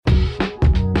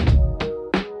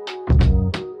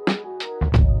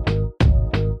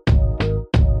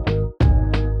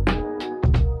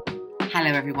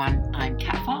everyone, I'm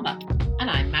Kat Farmer. And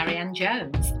I'm Marianne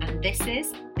Jones, and this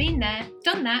is Been There,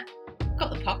 Done That,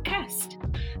 Got the Podcast.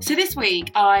 So this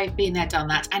week I've been there, done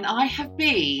that, and I have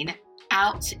been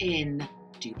out in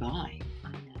Dubai.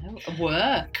 I know,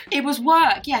 work. It was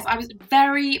work, yes. I was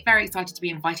very, very excited to be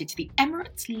invited to the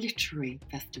Emirates Literary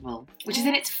Festival, which is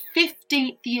in its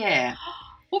 15th year.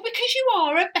 Well, because you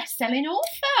are a best-selling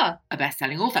author. A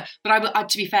best-selling author. But I,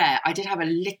 to be fair, I did have a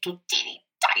little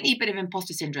tiny bit of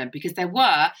imposter syndrome because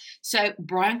so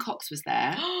Brian Cox was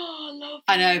there. Oh, I love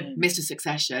I know, him. Mr.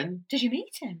 Succession. Did you meet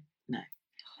him? No.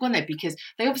 Well, no, because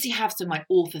they obviously have some like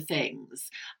author things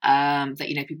that,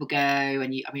 you know, people go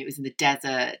and it was in the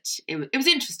desert. It was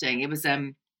interesting. It was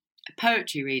a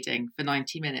poetry reading for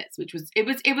 90 minutes, which was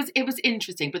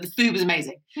interesting, but the food was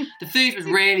amazing. The food was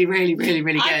really, really, really,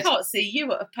 really good. I can't see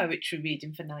you at a poetry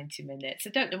reading for 90 minutes.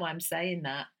 I don't know why I'm saying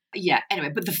that. Yeah,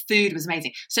 anyway, but the food was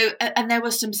amazing. So, and there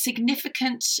were some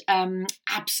significant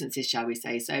absences, shall we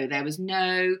say. So there was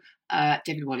no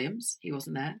David Walliams. He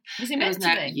wasn't there. Was he meant to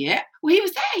be? Yeah. Well, he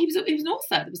was there. He was an author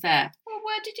that was there. Well,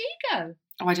 where did he go?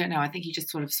 Oh, I don't know. I think he just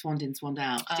sort of swanned in, swanned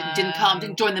out.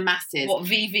 Didn't join the masses. What,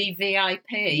 VVVIP?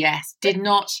 Yes. Did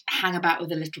not hang about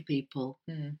with the little people.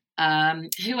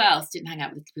 Who else didn't hang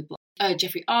out with little people?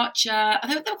 Jeffrey Archer.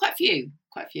 There were quite a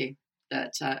few.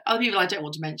 That other people I don't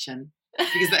want to mention.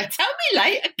 Because Tell me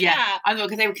later, Kat. Yeah, I know,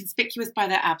 because they were conspicuous by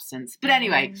their absence. But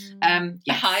anyway, the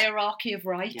yes. hierarchy of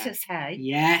writers, hey?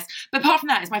 Yes. But apart from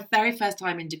that, it's my very first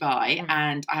time in Dubai,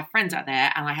 and I have friends out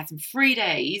there, and I had some free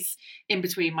days in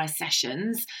between my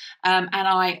sessions, and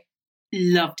I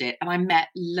loved it. And I met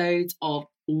loads of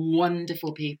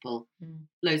wonderful people,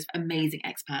 loads of amazing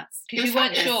expats. Because you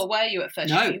weren't sure, were you, at first?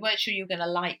 No. You weren't sure you were going to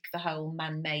like the whole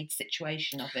man-made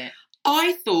situation of it.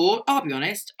 I'll be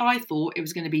honest, I thought it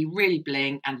was going to be really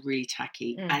bling and really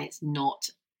tacky, and it's not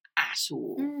at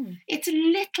all. It's a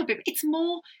little bit, it's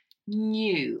more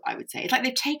new, I would say. It's like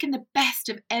they've taken the best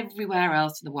of everywhere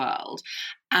else in the world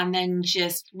and then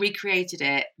just recreated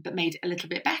it, but made it a little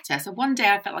bit better. So one day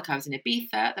I felt like I was in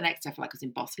Ibiza, the next day I felt like I was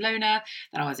in Barcelona,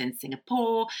 then I was in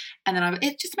Singapore, and then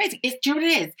it's just amazing. Do you know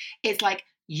what it is? It's like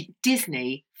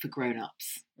Disney for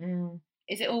grown-ups.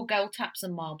 Is it all gold taps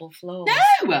and marble floors?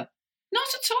 No! Not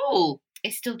at all.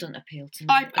 It still doesn't appeal to me.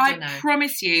 I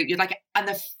promise you'd like it. And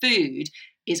the food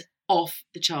is off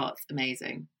the charts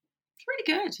amazing. It's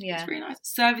really good. Yeah. It's really nice.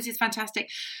 Service is fantastic.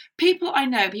 People I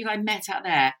met out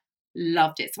there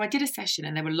loved it. So I did a session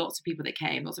and there were lots of people that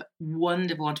came, lots of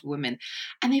wonderful, wonderful women.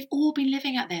 And they've all been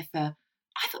living out there for,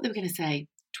 I thought they were going to say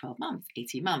 12 months,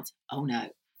 18 months. Oh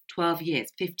no. 12 years,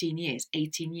 15 years,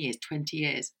 18 years, 20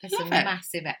 years. There's a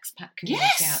massive expat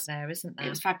community out there, isn't there? It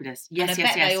was fabulous. Yes, and I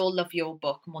bet they all love your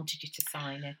book and wanted you to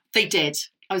sign it. They did.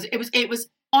 It was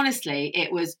honestly,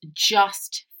 it was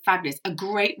just fabulous. A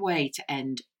great way to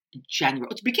end January,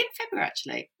 or to begin February,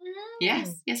 actually.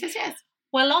 Yes.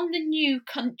 Well, on the new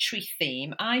country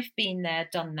theme, I've been there,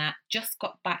 done that, just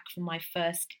got back from my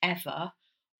first ever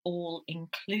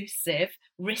all-inclusive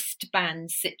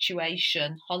wristband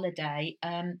situation holiday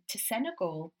to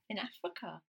Senegal in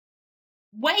Africa.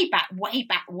 Way back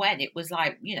when it was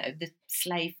like, you know, the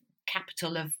slave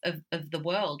capital of the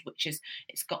world,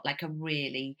 it's got like a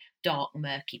really dark,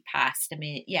 murky past. I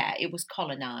mean, yeah, it was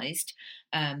colonised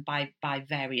by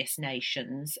various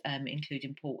nations,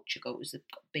 including Portugal. It was a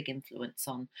big influence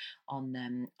on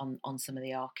some of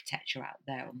the architecture out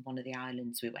there on one of the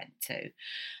islands we went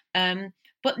to.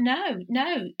 But no,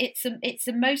 it's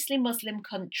a mostly Muslim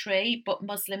country, but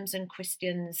Muslims and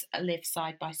Christians live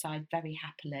side by side very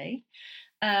happily.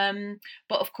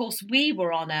 But of course, we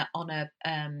were on a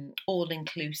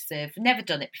all-inclusive. Never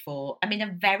done it before. I mean,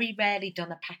 I've very rarely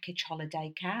done a package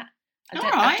holiday, Kat.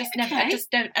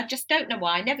 I just don't know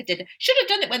why I never did it. Should have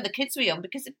done it when the kids were young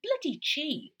because it's bloody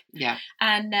cheap. Yeah.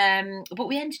 And but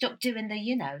we ended up doing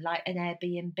like an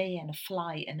Airbnb and a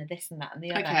flight and a this and that and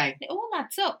the other. Okay. And it all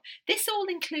adds up. This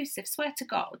all-inclusive, swear to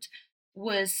God,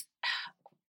 was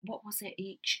what was it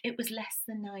each? It was less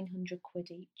than 900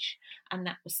 quid each, and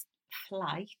that was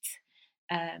flight,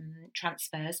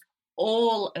 transfers,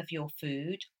 all of your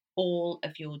food, all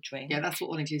of your drinks. Yeah, that's what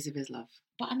all-inclusive is, love.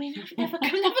 But I mean, I've never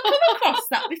come across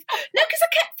that before. No, because I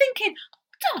kept thinking,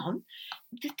 hold on,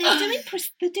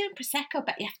 they're doing Prosecco. I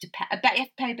bet you have to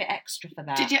pay a bit extra for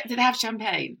that. Did they have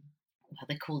champagne? Well,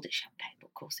 they called it champagne, but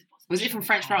of course it wasn't. Was it from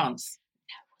French France?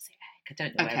 No, was it? I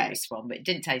don't know where it was from, but it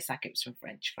didn't taste like it was from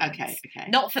French France. Okay.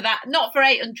 Not for that. Not for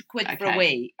 800 quid for a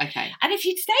week. Okay. And if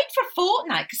you'd stayed for a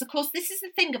fortnight, because of course this is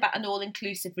the thing about an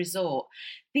all-inclusive resort,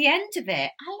 the end of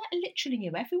it, I literally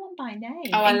knew everyone by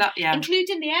name. Oh, I love, yeah.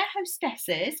 Including the air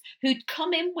hostesses who'd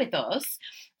come in with us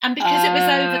And because it was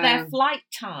over their flight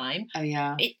time,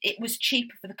 yeah, it was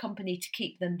cheaper for the company to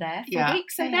keep them there for a week.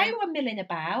 So they were milling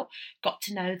about, got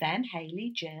to know them,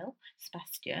 Hayley, Jill,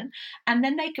 Sebastian, and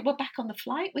then they were back on the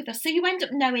flight with us. So you end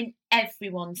up knowing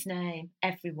everyone's name,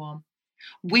 everyone.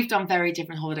 We've done very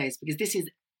different holidays because this is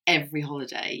every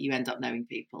holiday you end up knowing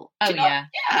people. Oh yeah.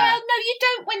 Well, no, you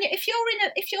don't when if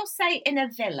you're say in a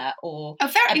villa or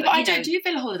but I don't do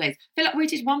villa holidays. We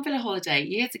did one villa holiday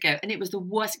years ago, and it was the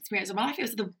worst experience of my life. It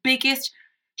was the biggest,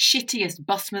 shittiest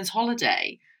busman's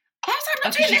holiday. I was like, I'm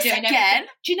not doing this again. Everything.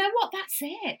 Do you know what? That's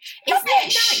it. Isn't it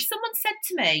nice? Someone said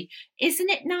to me, "Isn't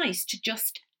it nice to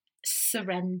just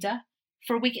surrender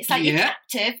for a week?" It's like you're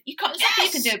captive. You can't. There's nothing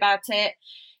you can do about it.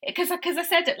 Because I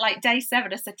said at like day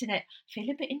 7, I said to Nick, I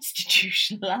feel a bit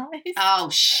institutionalised. Oh,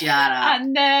 shut up!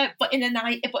 And but in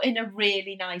a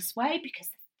really nice way, because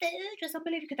the food was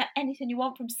unbelievable. You could have anything you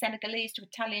want, from Senegalese to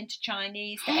Italian to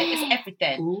Chinese. It's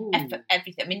everything,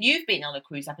 everything. I mean, you've been on a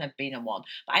cruise. I've never been on one,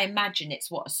 but I imagine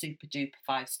it's what a super duper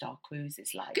 5-star cruise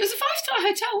is like. It was a 5-star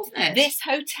hotel, wasn't it? This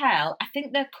hotel, I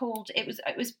think they're called. It was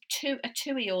a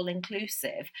TUI all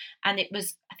inclusive, and it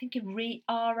was, I think, in Rio.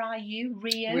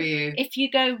 If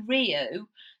you go Rio,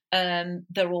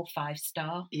 they're all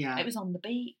 5-star. Yeah, it was on the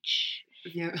beach.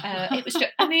 Yeah. It was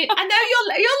just, I mean, I know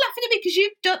you're laughing at me because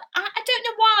you've done. I don't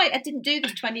know why I didn't do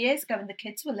this 20 years ago when the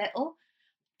kids were little.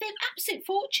 They're absolute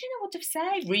fortune, I would have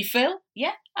said. Refill?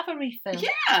 Yeah, have a refill.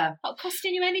 Yeah, not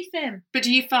costing you anything. But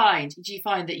do you find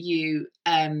that you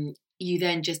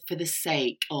then, just for the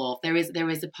sake of, there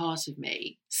is a part of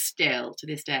me still to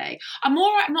this day, I'm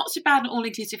not so bad at all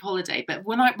inclusive holiday, but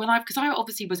when I because I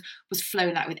obviously was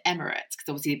flown out with Emirates, because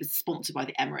obviously it was sponsored by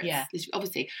the Emirates. Yeah.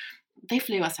 Obviously they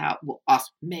flew us out,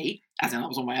 me, as in I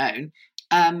was on my own,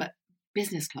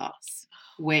 business class,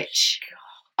 which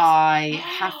I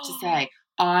have to say,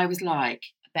 I was like,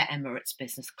 I bet Emirates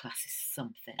business class is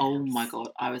something oh else. my God,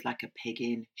 I was like a pig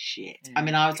in shit. Yeah. I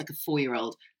mean, I was like a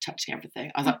 4-year-old touching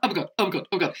everything. I was like, oh my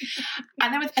God.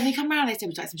 And they come around, they say,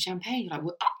 would you like some champagne? You're like,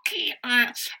 well, okay,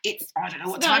 it's, I don't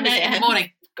know, what time is it in the morning?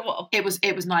 Go on. It was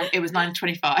 9:25.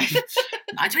 9:25.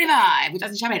 Would you like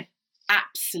some champagne?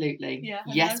 Absolutely. Yeah,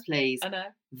 yes, please. I know.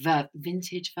 The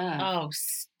vintage verve. Oh,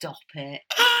 stop it.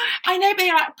 I know, but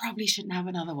I probably shouldn't have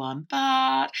another one,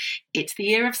 but it's the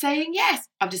year of saying yes.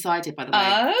 I've decided, by the way.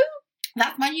 Oh?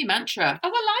 That's my new mantra.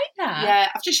 Oh, I like that. Yeah,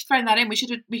 I've just thrown that in. We could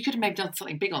have maybe done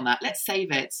something big on that. Let's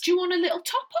save it. Do you want a little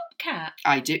top-up, Kat?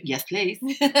 I do. Yes, please.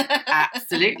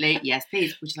 Absolutely. Yes,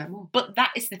 please. Would you like more? But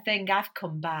that is the thing. I've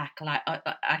come back. Like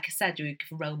I said, you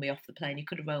could roll me off the plane. You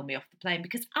could have rolled me off the plane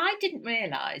because I didn't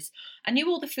realise. I knew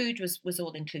all the food was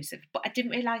all inclusive, but I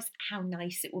didn't realise how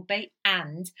nice it would be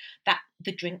and that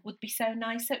the drink would be so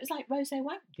nice. So it was like rosé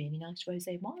wine, really nice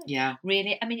rosé wine. Yeah.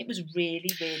 Really, I mean, it was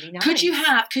really, really nice. Could you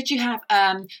have,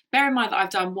 bear in mind that I've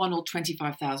done 1 or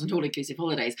 25,000 all-inclusive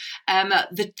holidays.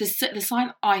 The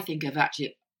sign I think of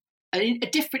actually, a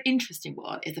different interesting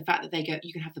one is the fact that they go,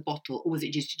 you can have the bottle, or was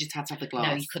it you just had to have the glass?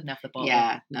 No, you couldn't have the bottle.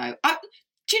 Yeah, no.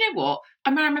 Do you know what?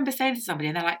 I remember saying to somebody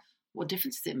and they're like, what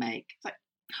difference does it make? It's like,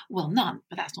 well, none,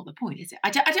 but that's not the point, is it? I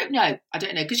don't know,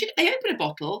 because they open a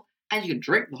bottle and you can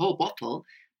drink the whole bottle,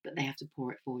 but they have to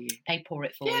pour it for you. They pour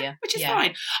it for you. Which is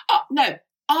fine. No,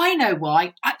 I know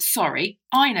why.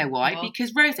 I know why. What?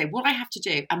 Because rosé, what I have to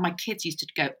do, and my kids used to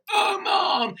go, oh,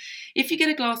 Mom, if you get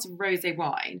a glass of rosé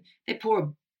wine, they pour a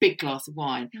big glass of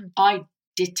wine. I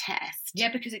detest.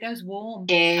 Yeah, because it goes warm.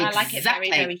 Exactly. I like it very,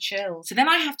 very chilled. So then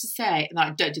I have to say,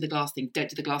 like, don't do the glass thing, don't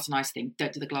do the glass and ice thing,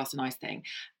 don't do the glass and ice thing.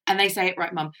 And they say,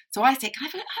 right, Mum. So I say,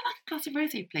 I'd like a glass of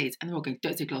rosé, please. And they're all going,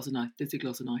 don't say glass and ice, don't say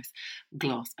glass and ice,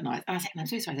 glass and ice. And I said, I'm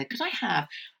so sorry. I said, could I have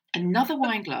another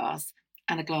wine glass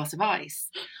and a glass of ice?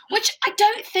 Which I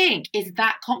don't think is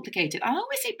that complicated. I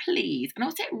always say please, and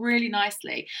I'll say it really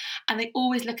nicely. And they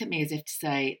always look at me as if to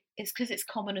say, it's because it's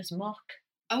common as muck.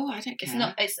 Oh, I don't care. It's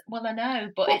not. Well, I know,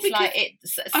 but it's like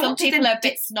some people are a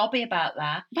bit snobby about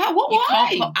that. About what? You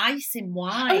can't put ice in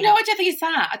wine. Oh no, I don't think it's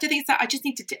that. I just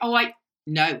need to.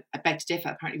 No, I beg to differ.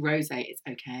 Apparently, rosé is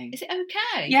okay. Is it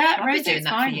okay? Yeah, I've been doing that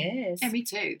fine. For years. Yeah, me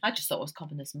too. I just thought it was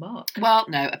common as muck. Well,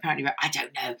 no, apparently, I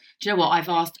don't know. Do you know what? I've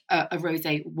asked a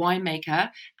rosé winemaker,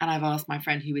 and I've asked my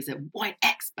friend who is a wine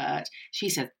expert. She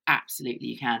says absolutely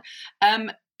you can.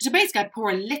 So basically, I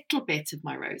pour a little bit of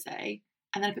my rosé,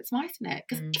 and then I put some ice in it.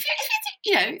 Because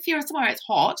if you're somewhere it's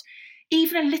hot,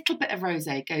 even a little bit of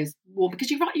rosé goes warm,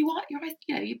 because you're right, your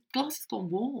glass has gone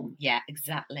warm. Yeah,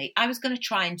 exactly. I was going to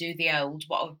try and do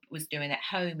what I was doing at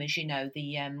home, as you know,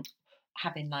 the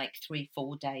having like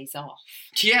 3-4 days off.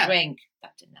 Yeah. Drink.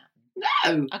 That didn't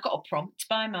happen. No. I got a prompt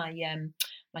by my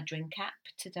my drink app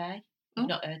today. I've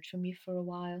not heard from you for a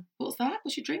while. What's that?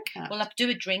 What's your drink app? Well, I do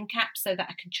a drink app so that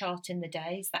I can chart in the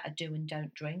days that I do and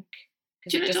don't drink.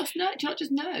 Do you not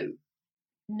just know?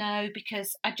 No,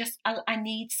 because I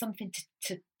need something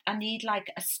to I need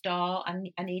like a star. I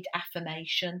need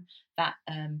affirmation that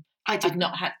I've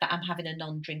not had, that I'm having a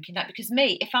non-drinking night. Because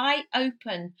me, if I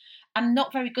open, I'm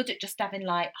not very good at just having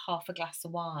like half a glass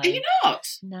of wine. Are you not?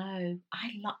 No, I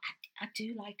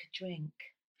do like a drink.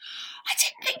 I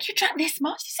didn't think you drank this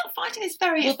much. I'm finding this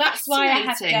very well. That's why I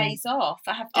have days off.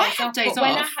 I have days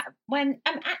off. When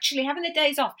I'm actually having the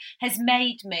days off has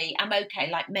made me, I'm okay.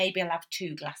 Like maybe I'll have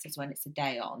 2 glasses when it's a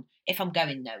day on. If I'm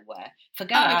going nowhere, if I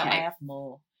go out, I have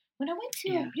more. When I went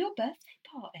to your birthday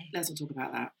party, let's not talk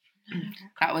about that.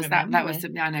 That was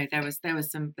some, I know there was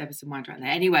some wine right there.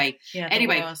 Anyway,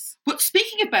 but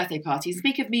speaking of birthday parties,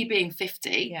 speak of me being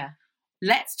 50. Yeah,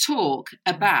 let's talk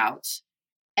about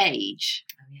age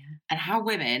and how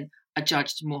women are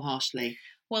judged more harshly.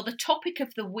 Well, the topic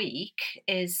of the week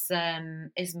is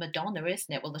Madonna,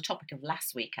 isn't it? Well, the topic of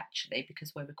last week, actually,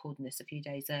 because we're recording this a few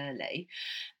days early,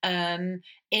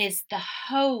 is the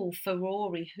whole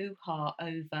furore hoo-ha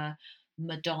over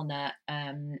Madonna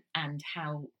and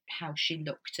how she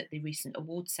looked at the recent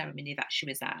awards ceremony that she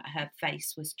was at. Her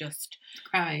face was just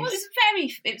Grammys. Well,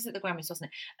 it was at the Grammys, wasn't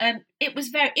it? It was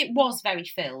very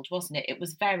filled, wasn't it? It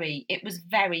was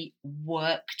very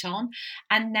worked on.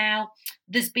 And now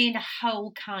there's been a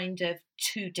whole kind of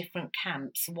 2 different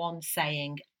camps, one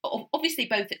saying, obviously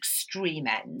both extreme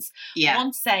ends. Yeah.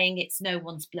 One saying it's no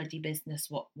one's bloody business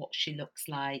what she looks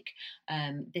like.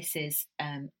 This is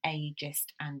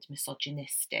ageist and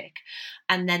misogynistic.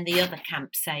 And then the other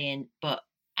camp saying, but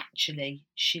actually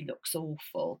she looks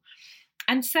awful.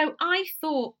 And so I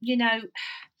thought,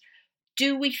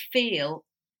 do we feel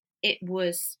it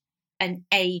was an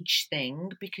age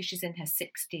thing because she's in her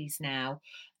 60s now?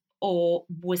 Or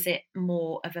was it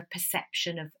more of a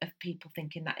perception of people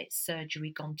thinking that it's surgery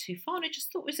gone too far? And I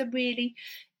just thought it was a really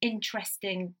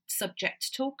interesting subject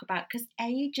to talk about because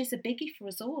age is a biggie for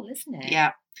us all, isn't it?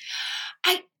 Yeah.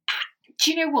 Do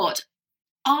you know what?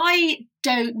 I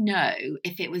don't know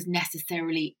if it was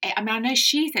necessarily. I mean, I know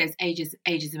she says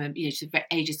ageism, she's very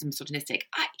ageist and misogynistic.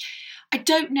 I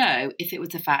don't know if it was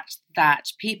the fact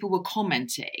that people were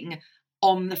commenting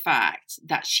on the fact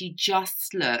that she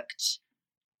just looked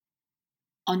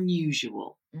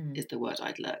unusual is the word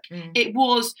I'd look. It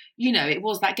was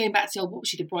that going back to what was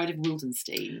she, the Bride of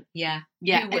Wildenstein? Yeah.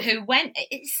 Who went?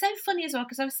 It's so funny as well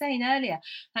because I was saying earlier,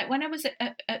 like when I was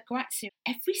at Grazia,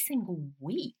 every single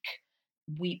week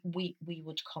we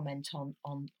would comment on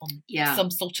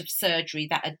some sort of surgery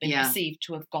that had been perceived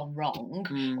to have gone wrong,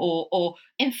 or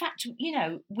in fact,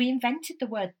 we invented the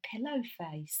word pillow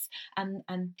face and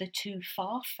the too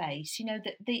far face.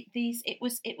 That these it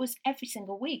was every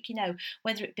single week.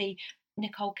 Whether it be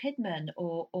Nicole Kidman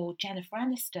or Jennifer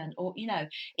Aniston, or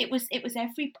it was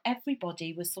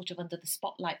everybody was sort of under the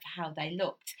spotlight for how they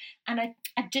looked. And I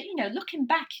do, looking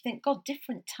back, you think, God,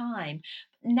 different time.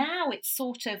 Now it's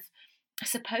sort of, I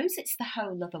suppose it's the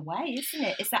whole other way, isn't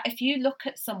it? Is that if you look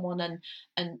at someone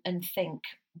and think,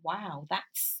 wow,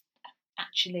 that's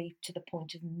actually to the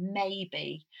point of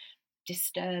maybe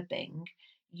disturbing,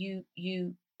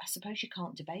 I suppose you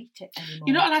can't debate it anymore.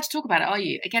 You're not allowed to talk about it, are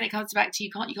you? Again, it comes back to you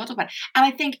can't talk about it. And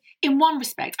I think in one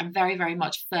respect, I'm very, very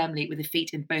much firmly with the feet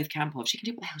in both camp of she can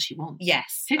do what the hell she wants.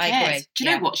 Yes, who cares? I agree. Do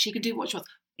you know what? She can do what she wants.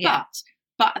 Yeah.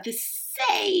 But at the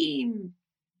same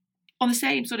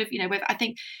sort of, where I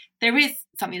think there is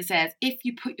something that says if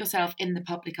you put yourself in the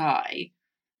public eye,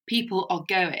 people are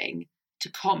going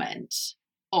to comment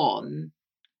on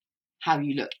how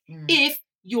you look. If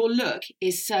your look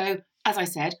is so, as I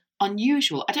said,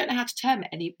 unusual, I don't know how to term it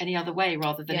any other way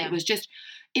rather than it was just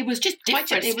different.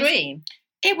 Quite extreme.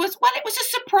 It was a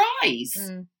surprise.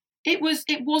 It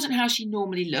wasn't how she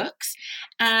normally looks,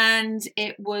 and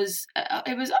it was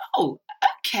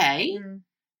okay.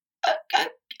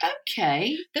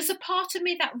 Okay. There's a part of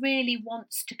me that really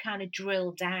wants to kind of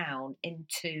drill down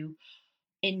into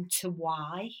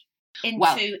why.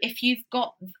 If you've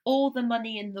got all the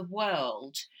money in the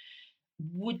world,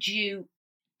 would you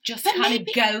just kind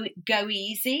of go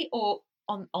easy or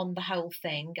on the whole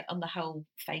thing, on the whole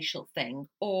facial thing,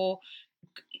 or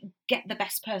get the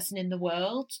best person in the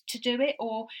world to do it?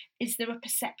 Or is there a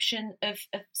perception of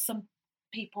some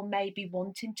people maybe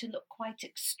wanting to look quite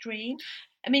extreme?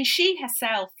 I mean, she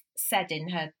herself said in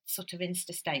her sort of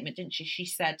Insta statement, didn't she? She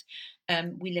said,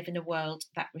 we live in a world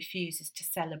that refuses to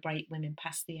celebrate women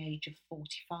past the age of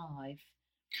 45.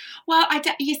 Well,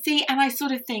 you see, and I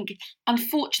sort of think,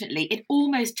 unfortunately, it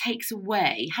almost takes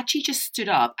away, had she just stood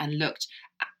up and looked,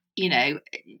 you know,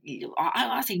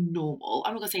 I say normal.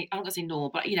 I'm not gonna say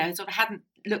normal, but you know, sort of hadn't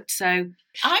looked so. I'm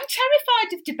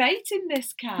terrified of debating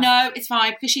this, Kat. No, it's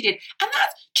fine because she did, and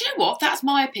that's. Do you know what? That's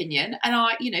my opinion,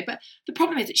 and but the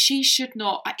problem is that she should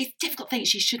not. It's a difficult thing.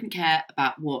 She shouldn't care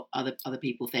about what other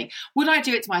people think. Would I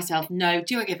do it to myself? No.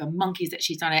 Do I give her monkeys that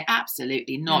she's done it?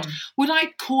 Absolutely not. Would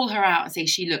I call her out and say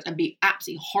she looked and be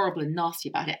absolutely horrible and nasty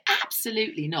about it?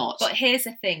 Absolutely not. But here's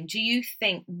the thing: do you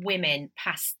think women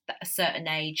past a certain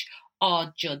age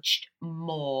are judged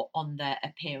more on their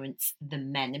appearance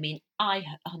than men? I mean, I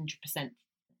 100%.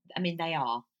 I mean, they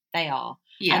are. They are.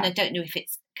 Yeah. And I don't know if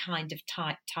it's kind of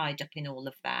tied up in all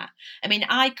of that. I mean,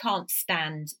 I can't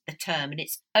stand the term, and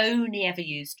it's only ever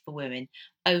used for women.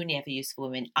 Only ever used for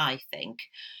women, I think.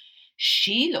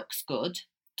 She looks good, ...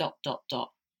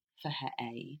 for her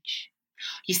age.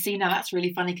 You see, now that's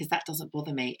really funny because that doesn't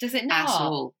bother me. Does it not? At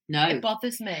all. No. It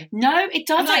bothers me. No, it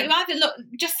doesn't. Like, you either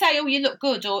just say, oh, you look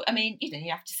good, or, I mean,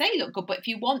 you have to say you look good, but if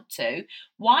you want to,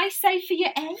 why say for your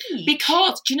age?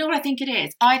 Because, do you know what I think it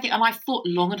is? I think, and I've thought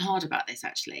long and hard about this,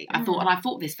 actually. I've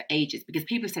thought this for ages, because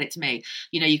people have said it to me,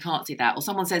 you can't see that. Or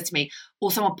someone says to me,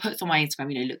 or someone puts on my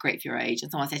Instagram, you look great for your age. And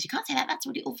someone says, you can't say that, that's a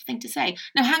really awful thing to say.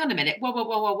 No, hang on a minute.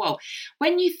 Whoa.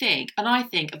 When you think, and I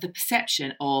think of the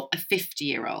perception of a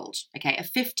 50-year-old, okay, a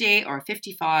 50 or a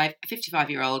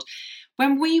 55-year-old,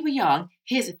 when we were young,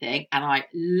 here's the thing, and I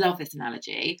love this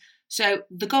analogy. So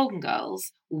the Golden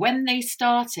Girls, when they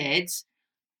started,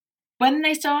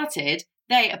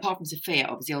 they, apart from Sophia,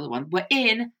 obviously the older one, were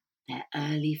in their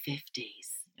early 50s.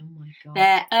 Oh my God.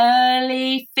 Their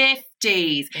early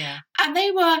 50s. Yeah. And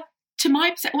they were, to my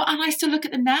perception, well, and I still look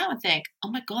at them now and think, oh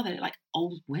my God, they look like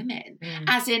old women.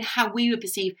 As in how we would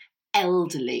perceive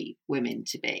elderly women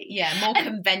to be. Yeah, more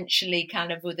conventionally, kind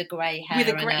of with a grey hair. With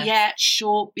a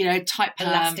short, tight perm.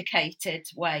 Elasticated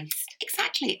waist.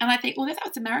 Exactly. And I think, although that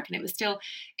was American, it was still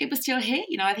here.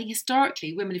 I think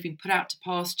historically women have been put out to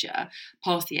pasture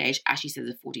past the age, as she says,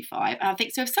 of 45. And I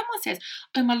think, so if someone says,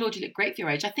 oh my Lord, you look great for your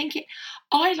age,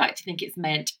 I like to think it's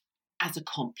meant as a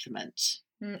compliment.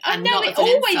 I know it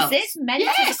always is meant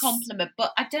as a compliment,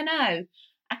 but I don't know.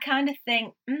 I kind of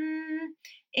think,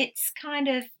 it's kind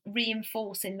of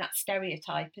reinforcing that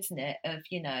stereotype, isn't it? Of,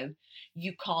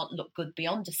 you can't look good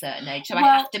beyond a certain age. So I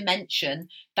have to mention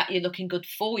that you're looking good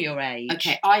for your age.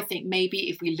 Okay, I think maybe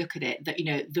if we look at it, that,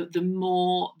 the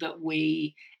more that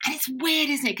we... And it's weird,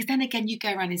 isn't it? Because then again, you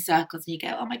go around in circles and you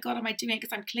go, oh my God, am I doing it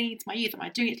because I'm clinging to my youth? Am I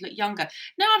doing it to look younger?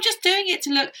 No, I'm just doing it to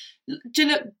look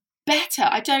better.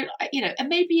 I don't, and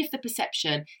maybe if the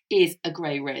perception is a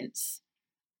grey rinse,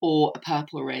 or a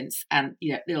purple rinse, and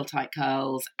little tight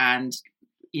curls, and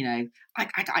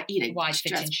wide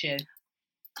fitting shoe,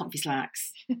 comfy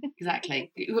slacks,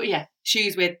 exactly. Yeah,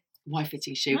 shoes with wide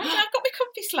fitting shoe. I've got my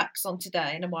comfy slacks on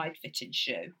today and a wide fitting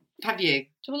shoe. Have you?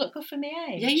 Do I look good for my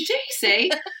age? Yeah, you do.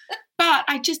 See. But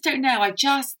I just don't know. I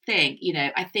just think,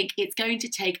 I think it's going to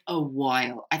take a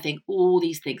while. I think all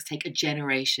these things take a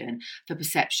generation for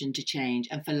perception to change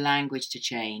and for language to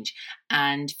change,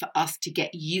 and for us to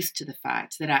get used to the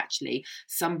fact that actually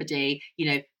somebody,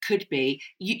 could be,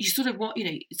 you sort of want,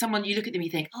 someone, you look at them, you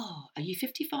think, oh, are you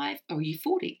 55 or are you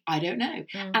 40? I don't know.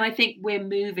 And I think we're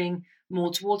moving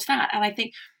more towards that. And I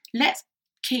think let's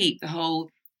keep the whole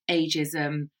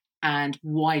ageism and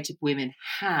why do women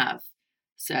have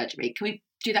surgery. Can we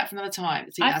do that for another time?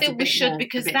 I think we should,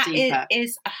 because that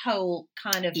is a whole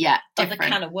kind of other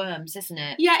can of worms, isn't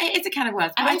it? Yeah, it is a can of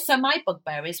worms. And also my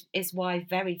bugbear is why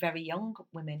very, very young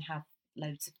women have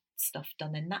loads of stuff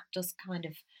done, and that does kind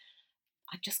of,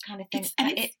 I just kind of think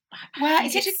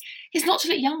it's not to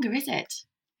look younger, is it?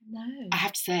 No. I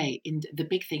have to say, in the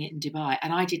big thing in Dubai,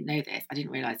 and I didn't know this, I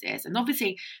didn't realise this, and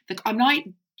obviously I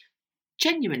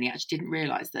genuinely actually didn't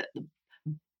realise that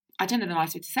I don't know the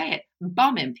nice way to say it,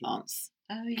 bum implants.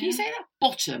 Oh, yeah. Can you say that?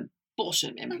 Bottom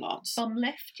implants. Bum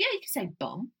lift? Yeah, you can say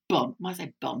bum. Bum. I might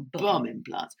say bum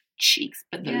implants. Cheeks,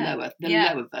 but the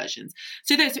lower versions.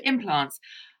 So those are implants.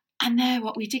 And they're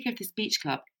what we did go to this beach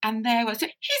club. And so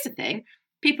here's the thing.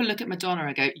 People look at Madonna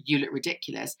and go, you look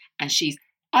ridiculous. And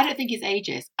I don't think it's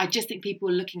ageist. I just think people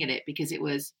were looking at it because it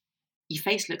was, your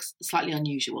face looks slightly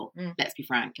unusual. Let's be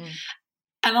frank.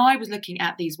 And I was looking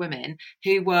at these women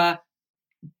who were,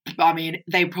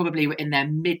 they probably were in their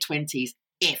mid-20s,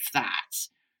 if that,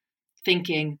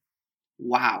 thinking,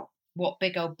 wow. What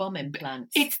big old bum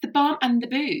implants. It's the bum and the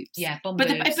boobs. Yeah, bum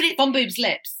boobs. Bum boobs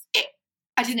lips.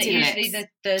 I didn't see usually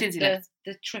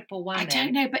the triple whammy. I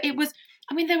don't know, but it was,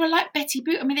 they were like Betty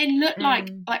Boop. They looked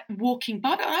like walking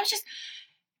Barbie. I was just,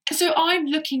 so I'm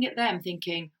looking at them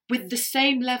thinking, with the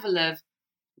same level of,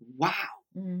 wow,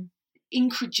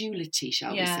 incredulity,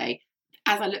 shall we say,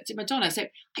 as I looked at Madonna. So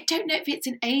I don't know if it's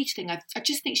an age thing. I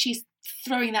just think she's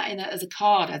throwing that in as a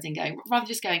card, as in going, rather than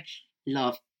just going,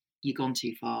 love, you've gone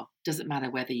too far. Doesn't matter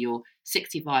whether you're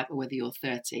 65 or whether you're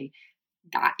 30.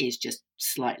 That is just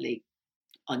slightly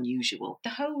unusual.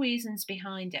 The whole reasons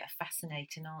behind it are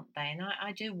fascinating, aren't they? And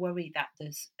I do worry that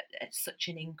there's such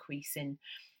an increase in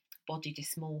body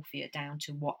dysmorphia down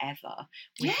to whatever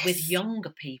with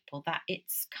younger people that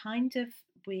it's kind of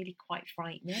really quite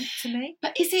frightening to me.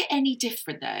 But is it any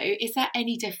different though? Is that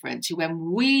any different to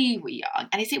when we were young?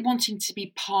 And is it wanting to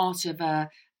be part of a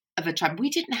tribe? We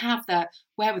didn't have the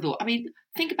wherewithal. I mean,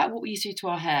 think about what we used to do to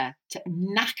our hair, to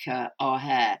knacker our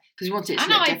hair because we wanted it to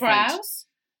look eyebrows. Different.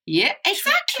 Yeah,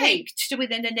 exactly. Plucked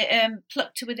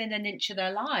to within an inch of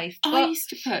their life. I used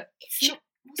to put.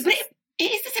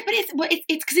 It's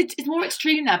because it's more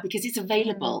extreme now because it's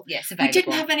available. Yes, available. We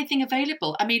didn't have anything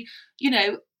available. I mean,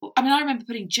 I remember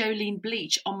putting Jolene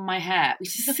bleach on my hair. We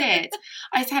used to sit.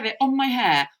 I used to have it on my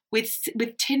hair with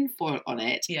tin foil on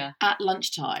it at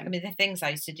lunchtime. I mean, the things I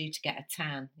used to do to get a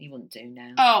tan, you wouldn't do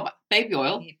now. Oh, baby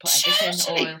oil. You put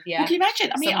everything in oil. Yeah. Well, can you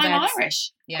imagine? I mean, I'm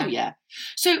Irish. Yeah. Oh, yeah.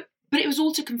 So. But it was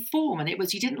all to conform, and it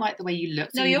was you didn't like the way you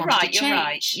looked. No, you're right. You're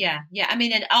right. Yeah. I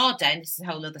mean, in our day, and this is a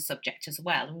whole other subject as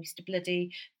well. And we used to bloody,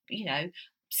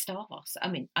 starve us. I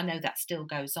mean, I know that still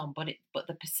goes on, but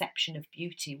the perception of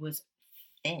beauty was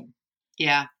thin.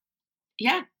 Yeah,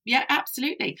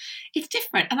 absolutely. It's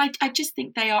different, and I just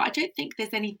think they are. I don't think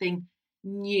there's anything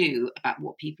new about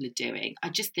what people are doing. I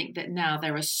just think that now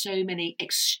there are so many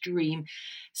extreme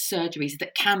surgeries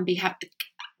that can be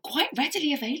quite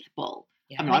readily available.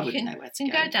 Yeah, I wouldn't know where to go.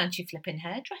 You can go down to your flipping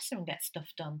hairdresser and get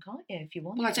stuff done, can't you, if you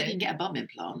want to? Well, I don't think you can get a bum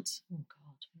implant. Oh,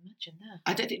 God, imagine that.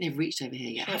 I don't think they've reached over here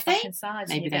yet. Short have they? Sides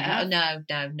Maybe they have.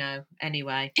 No.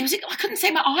 Anyway. I couldn't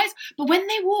say my eyes, but when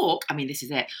they walk, I mean, this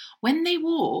is it. When they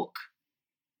walk,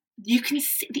 you can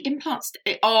see the implants.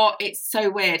 It's so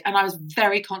weird. And I was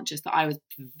very conscious that I was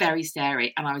very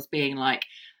stary and I was being like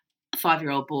a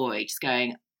 5-year-old boy just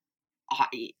going,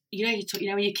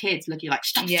 when your kids look, you're like,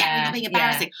 stop staring, you're being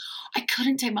embarrassing. Yeah. I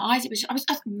couldn't take my eyes. I was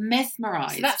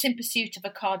mesmerised. So that's in pursuit of a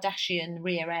Kardashian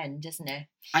rear end, isn't it?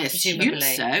 I assume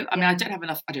so. I mean, I don't have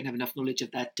enough knowledge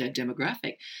of their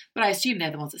demographic, but I assume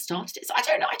they're the ones that started it. So I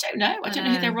don't know. I don't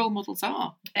know who their role models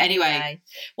are. Anyway.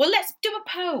 Well, let's do a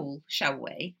poll, shall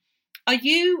we? Are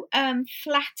you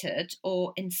flattered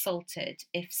or insulted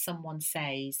if someone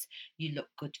says you look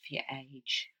good for your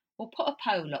age? We'll put a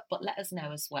poll up, but let us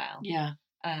know as well. Yeah.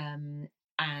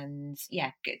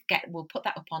 We'll put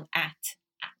that up on at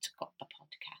Got the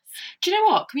Podcast. Do you know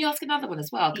what? Can we ask another one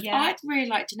as well? Because I'd really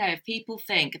like to know if people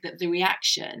think that the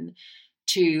reaction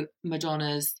to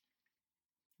Madonna's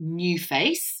new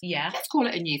face, let's call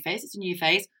it a new face, it's a new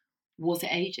face, was it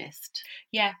ageist?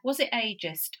 Yeah, was it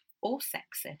ageist or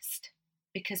sexist?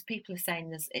 Because people are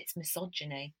saying it's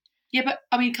misogyny. Yeah, but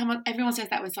I mean, come on, everyone says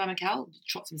that when Simon Cowell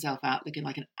trots himself out looking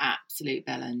like an absolute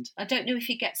bellend. I don't know if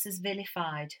he gets as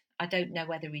vilified. I don't know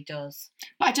whether he does.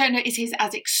 But I don't know, is his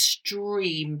as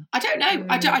extreme? I don't know.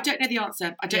 I don't know the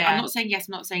answer. I'm not saying yes,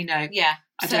 I'm not saying no. Yeah.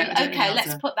 I don't know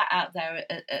let's put that out there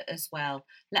as well.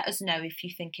 Let us know if you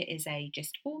think it is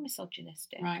ageist or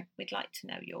misogynistic. Right. We'd like to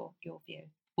know your view.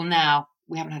 Well, now,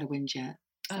 we haven't had a whinge yet.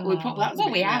 So we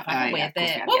have, haven't we?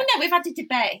 No, we've had a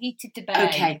heated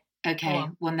debate. Okay,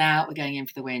 well now we're going in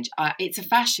for the whinge. It's a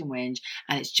fashion whinge,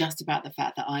 and it's just about the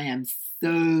fact that I am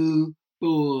so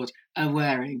bored of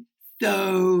wearing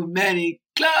so many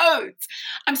clothes.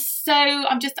 I just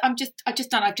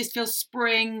feel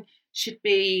spring should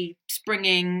be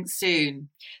springing soon.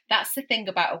 That's the thing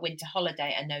about a winter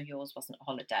holiday. I know yours wasn't a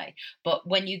holiday, but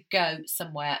when you go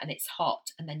somewhere and it's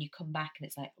hot, and then you come back and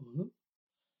it's like, ooh.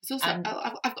 It's also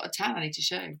I've got a tan I need to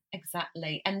show.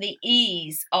 Exactly, and the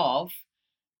ease of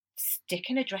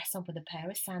sticking a dress on with a pair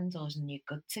of sandals and you're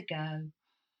good to go.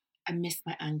 I miss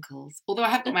my ankles. Although I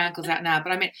have got my ankles out now,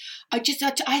 but I mean, I had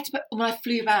to put, when I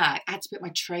flew back, I had to put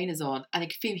my trainers on and I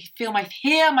could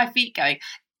hear my feet going,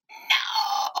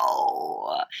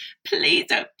 no, please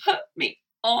don't put me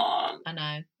on.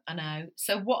 I know.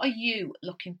 So what are you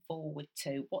looking forward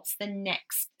to? What's the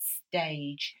next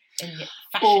stage in your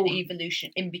fashion evolution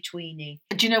in betweeny?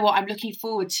 Do you know what I'm looking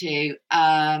forward to?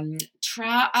 A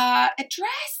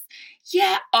dress?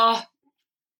 Yeah.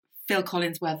 Phil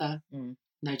Collins weather.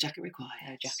 No jacket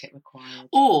required.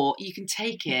 Or you can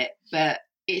take it, but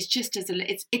it's just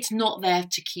it's not there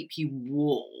to keep you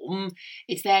warm.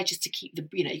 It's there just to keep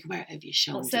you can wear it over your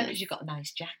shoulders. Well, certainly you've got a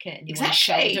nice jacket and you want to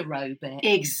shoulder robe it.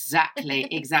 Exactly.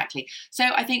 So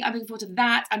I think I'm looking forward to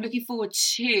that. I'm looking forward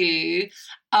to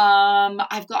I'm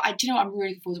really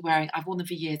looking forward to wearing. I've worn them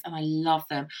for years and I love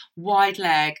them. Wide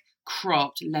leg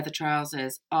cropped leather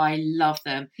trousers. I love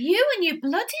them. You and your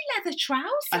bloody leather trousers.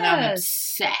 And I'm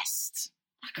obsessed.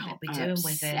 I can't be doing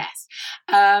with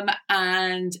it.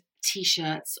 And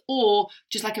t-shirts, or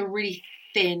just like a really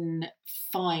thin,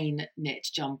 fine knit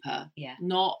jumper. Yeah.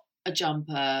 Not a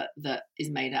jumper that is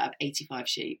made out of 85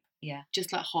 sheep. Yeah.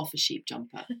 Just like half a sheep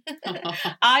jumper.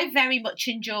 I very much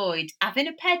enjoyed having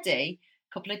a pedi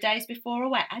a couple of days before I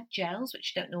went. I had gels,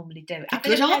 which you don't normally do. They're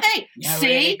good, aren't they? Yeah, See?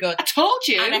 really good. I told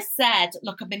you. And I said,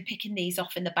 look, I've been picking these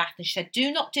off in the bath. And she said,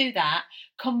 do not do that.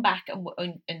 Come back and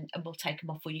we'll take them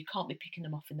off, or you can't be picking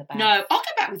them off in the bath. No, I'll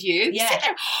go back with you.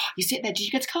 Yeah. You sit there. Did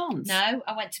you go to Cannes? No,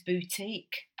 I went to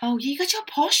Boutique. Oh, you got your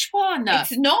posh one.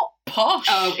 It's not posh.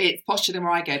 Oh, it's posher than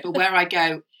where I go. But where I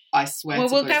go, I swear well,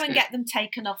 to we'll God, go it's and good. get them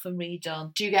taken off and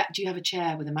redone. Do you have a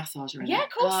chair with a massager in it? Yeah, of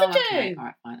course I do. Okay. All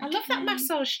right, fine. I love that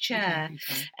massage chair.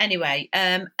 Okay. Anyway,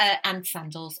 and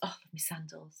sandals. Oh, my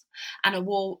sandals. And I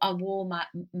wore my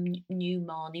new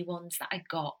Marnie ones that I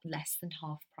got less than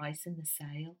half price in the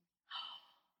sale.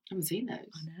 I haven't seen those.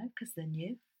 I know, because they're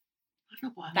new. I've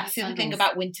not bought That's the other thing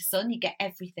about Winter Sun. You get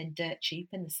everything dirt cheap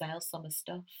in the sale, summer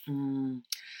stuff.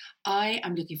 I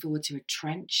am looking forward to a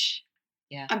trench.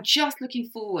 Yeah. I'm just looking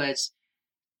forward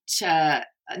to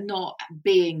not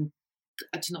being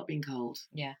cold.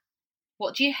 Yeah.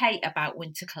 What do you hate about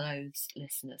winter clothes,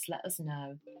 listeners? Let us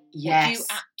know. Yes.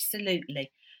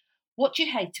 What do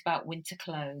you hate about winter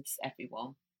clothes,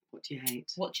 everyone? What do you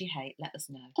hate? What do you hate? Let us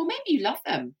know. Or maybe you love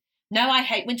them. No, I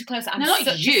hate winter clothes. No,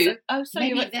 not you. Sorry,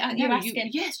 you're asking.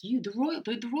 Yes, you. The royal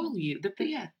you.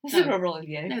 Is there a royal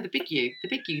you? No, the big you. The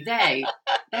big you. They.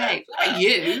 Not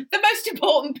you. The most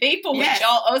important people, Yes. which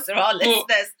are us, are our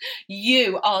listeners.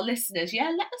 You, our listeners. Yeah,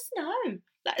 let us know.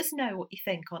 Let us know what you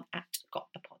think on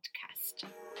 @GotThePodcast.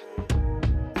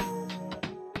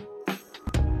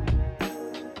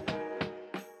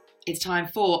 It's time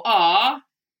for our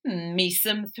Me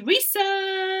Some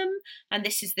Threesome. And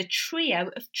this is the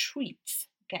trio of treats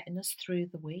getting us through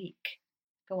the week.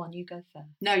 Go on, you go first.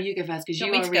 No, you go first because Do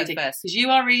you you are want me to reading. go first? Because you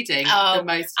are reading the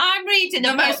most. I'm reading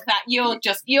a book that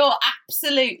you're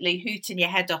absolutely hooting your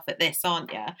head off at this,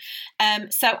 aren't you?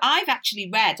 So I've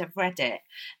read it.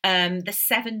 The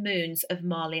 7 Moons of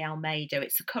Marley Almeida.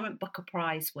 It's a current Booker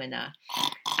Prize winner,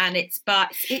 and it's by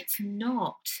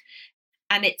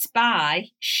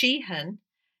Shehan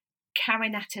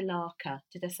Karinatilaka.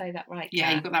 Did I say that right?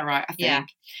 Yeah, you got that right, I think. Yeah.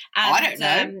 And, I don't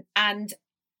know. And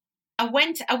I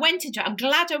went into it. I'm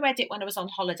glad I read it when I was on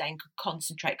holiday and could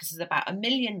concentrate, because there's about 1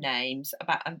 million names,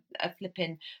 about a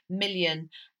flipping million,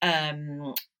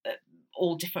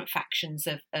 all different factions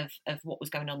of what was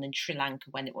going on in Sri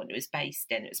Lanka when it was based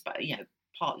in. It was,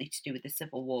 partly to do with the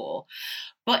Civil War.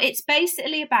 But it's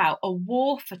basically about a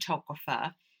war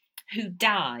photographer who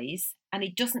dies and he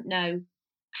doesn't know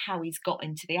how he's got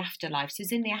into the afterlife. So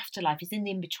he's in the afterlife, he's in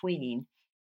the in-between,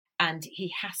 and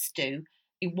he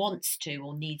wants to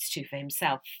or needs to for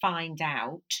himself find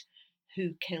out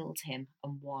who killed him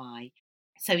and why.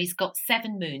 So he's got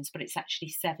 7 moons, but it's actually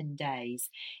 7 days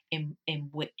in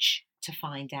which to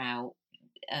find out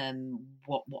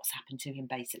what's happened to him,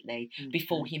 basically,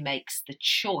 before he makes the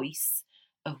choice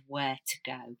of where to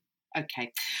go.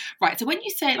 Okay. Right. So when you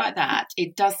say it like that,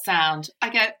 it does sound, I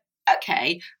go,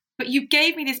 okay, but you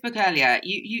gave me this book earlier.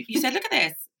 You said, look at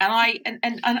this.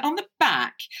 And on the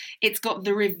back, it's got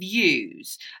the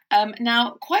reviews.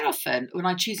 Now, quite often when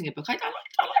I'm choosing a book, I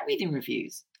like reading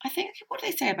reviews. I think, what do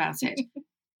they say about it?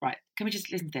 Right, can we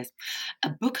just listen to this? A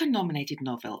Booker-nominated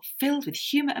novel filled with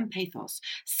humour and pathos,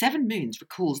 7 Moons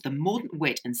recalls the mordant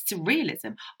wit and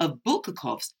surrealism of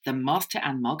Bulgakov's The Master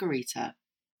and Margarita.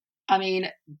 I mean,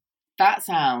 that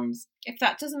sounds... If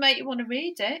that doesn't make you want to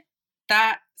read it...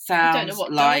 That sounds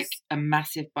like a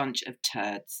massive bunch of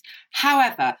turds.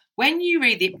 However, when you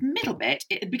read the middle bit,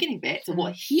 the beginning bit, so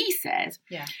what he says,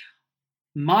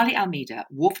 Marley Almeida,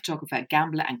 war photographer,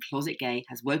 gambler and closet gay,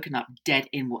 has woken up dead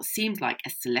in what seems like a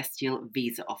celestial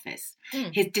visa office.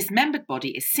 His dismembered body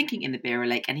is sinking in the Beira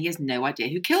Lake and he has no idea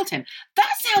who killed him.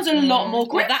 That sounds a lot more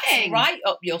gripping. Well, that's right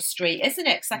up your street, isn't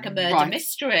it? It's like a murder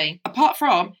mystery. Apart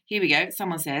from, here we go,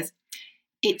 someone says,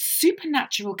 its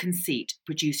supernatural conceit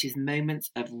produces moments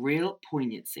of real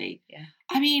poignancy. Yeah.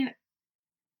 I mean,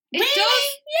 it really?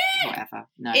 does, yeah. Whatever.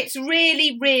 No. It's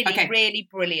really, really, really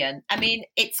brilliant. I mean,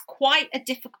 it's quite a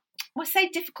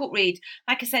difficult read.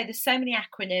 Like I say, there's so many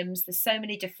acronyms, there's so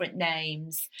many different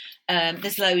names,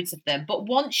 there's loads of them. But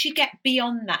once you get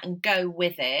beyond that and go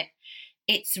with it,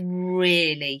 it's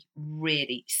really,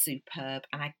 really superb,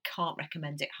 and I can't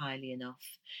recommend it highly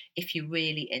enough if you're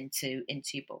really into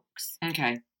your books.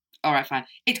 Okay, all right, fine.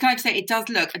 It's kind of say it does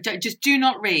look. Just do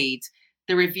not read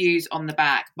the reviews on the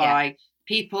back by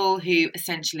people who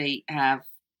essentially have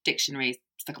dictionaries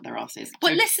stuck up their asses.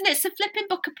 But listen, it's a flipping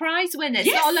Booker Prize winner. It's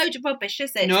Yes. not a load of rubbish,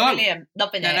 is it? It's No. brilliant.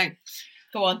 Loving it. No.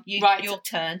 Go on, Right. your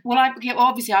turn. Well,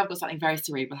 obviously I've got something very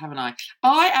cerebral, haven't I?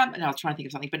 I was trying to think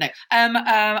of something, but no.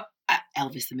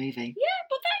 Elvis the movie. Yeah,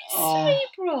 but that is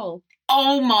cerebral.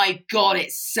 Oh my God,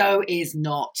 it so is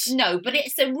not. No, but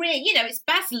it's a real, it's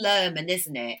Baz Luhrmann,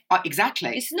 isn't it?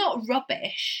 Exactly. It's not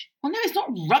rubbish. Well, no, it's not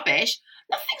rubbish.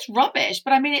 Nothing's rubbish,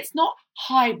 but I mean, it's not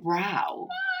highbrow.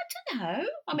 I don't know.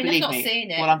 I mean, Believe I've not me.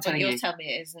 seen it. Well, I'm telling you. You'll tell me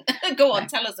it isn't. Go on, No.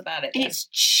 tell us about it. Then. It's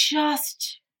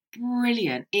just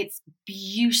brilliant. It's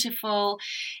beautiful.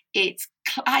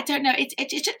 I don't know.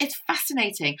 It's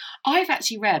fascinating. I've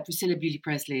actually read Priscilla Beauty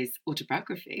Presley's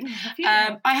autobiography. Have you?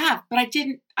 I have, but I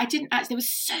didn't actually. There was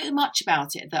so much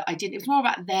about it that I didn't. It was more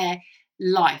about their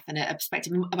life and a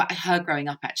perspective about her growing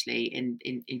up actually in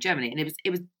Germany, and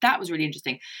that was really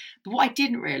interesting. But what I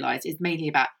didn't realise is mainly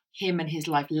about him and his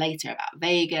life later, about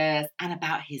Vegas and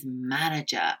about his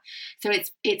manager. So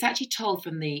it's actually told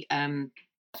from the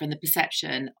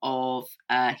perception of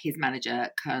his manager,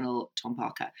 Colonel Tom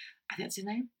Parker. I think that's his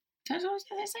name. Is that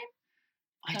his name?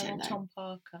 I don't know. Tom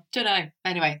Parker. Don't know.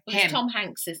 Anyway, well, it's Tom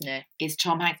Hanks, isn't it? It's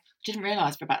Tom Hanks. Didn't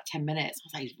realise for about 10 minutes. I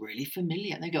was like, he's really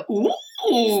familiar. And they go, ooh,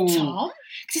 ooh, Tom,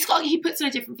 because he puts on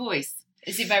a different voice.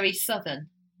 Is he very southern?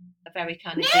 A very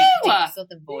kind of deep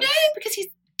southern voice. No, because he's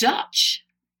Dutch.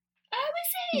 Oh,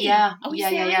 is he? Yeah. Oh, yeah.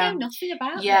 I know nothing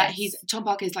about. Yeah, this. Tom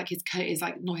Parker is not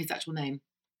his actual name.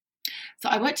 So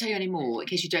I won't tell you any more in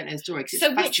case you don't know the story.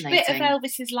 So which bit of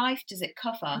Elvis's life does it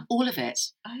cover? All of it.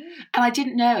 Oh. And I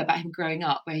didn't know about him growing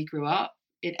up, where he grew up.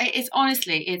 It's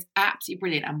honestly, it's absolutely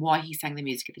brilliant, and why he sang the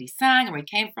music that he sang, and where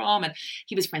he came from, and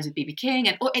he was friends with B.B. King,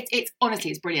 and it's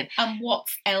honestly, it's brilliant. And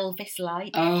what's Elvis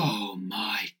like? Oh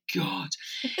my God,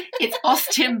 it's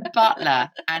Austin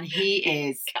Butler, and he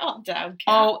is. Calm down. Kat.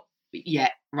 Oh yeah,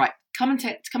 right. Come and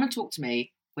talk to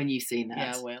me when you've seen that.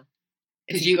 Yeah, I will.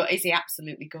 Is he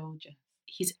absolutely gorgeous?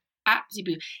 He's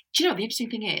absolutely beautiful. Do you know what the interesting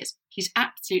thing is? He's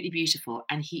absolutely beautiful,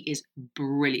 and he is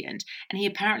brilliant, and he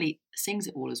apparently sings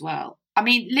it all as well. I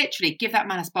mean, literally, give that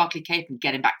man a sparkly cape and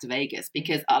get him back to Vegas,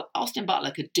 because Austin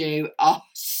Butler could do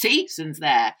seasons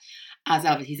there as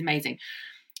Elvis. He's amazing.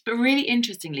 But really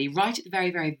interestingly, right at the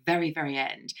very, very, very, very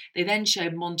end, they then show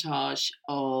montage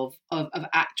of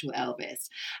actual Elvis,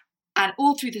 and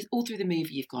all through the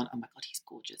movie, you've gone, oh my God, he's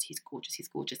gorgeous, he's gorgeous, he's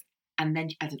gorgeous, and then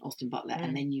as an Austin Butler,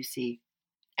 and then you see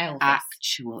Elvis.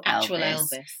 Actual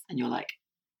Elvis, and you're like,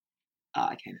 oh,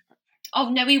 okay. Oh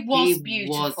no, he was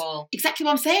beautiful. Exactly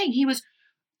what I'm saying. He was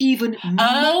even more.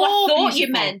 I thought beautiful.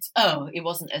 You meant. Oh, it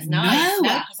wasn't as nice.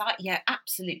 No,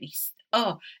 absolutely.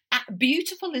 Oh,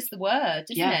 beautiful is the word,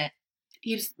 isn't it?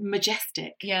 He was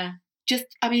majestic. Yeah.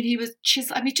 He was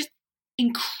just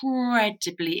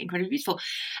incredibly beautiful,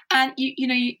 and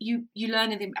you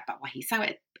learn anything about why he sang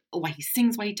it, or why he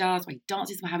sings, why he does, why he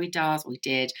dances, how he does, what he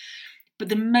did. But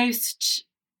the most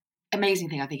amazing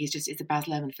thing, I think, is it's a Baz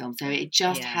Luhrmann film, so it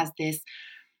just has this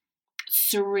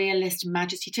surrealist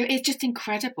majesty to it. It's just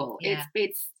incredible. Yeah.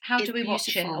 How do we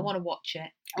watch it? I want to watch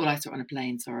it. Well, I saw it on a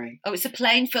plane. Sorry. Oh, it's a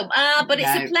plane film. But no. It's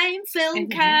a plane film,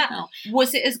 Kat. No.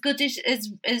 Was it as good as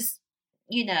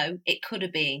it could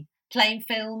have been? Plane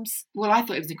films. Well, I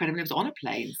thought it was incredible. It was on a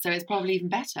plane, so it's probably even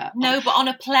better. No, but on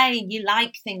a plane, you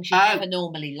like things you never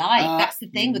normally like. That's the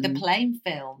thing with a plane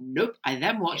film. Nope. I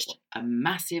then watched a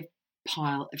massive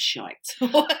pile of shite.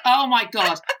 Oh my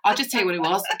God. I'll just tell you what it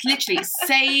was. It's literally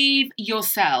Save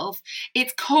Yourself.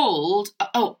 It's called,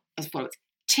 as follows,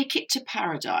 Ticket to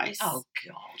Paradise. Oh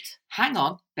God. Hang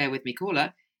on. Bear with me,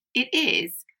 caller. It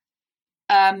is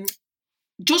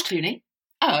George Clooney.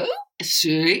 Oh.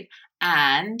 See.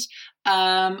 And,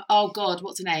 oh God,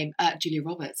 what's her name? Julia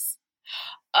Roberts.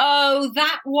 Oh,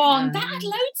 that one. That had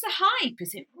loads of hype.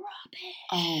 Is it rubbish?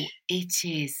 Oh, it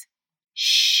is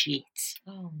shit.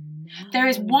 Oh, no. There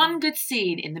is one good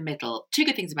scene in the middle. Two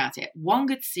good things about it. One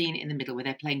good scene in the middle where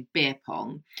they're playing beer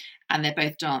pong and they're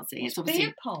both dancing. What's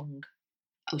beer pong?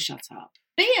 Oh, shut up.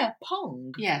 Beer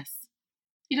pong? Yes.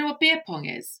 You know what beer pong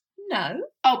is? No.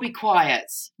 Oh, be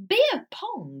quiet. Beer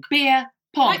pong? Beer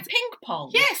pong. Like ping pong?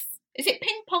 Yes. Is it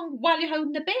ping pong while you're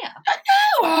holding the beer?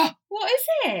 No. What is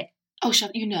it? Oh, I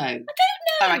don't know.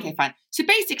 Oh, okay, fine. So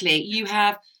basically you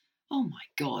have, oh my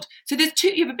God. So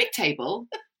you have a big table,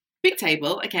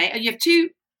 okay, and you have two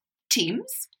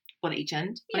teams, one at each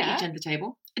end of the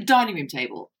table, a dining room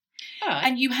table. Right.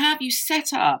 And you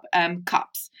set up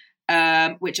cups,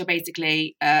 which are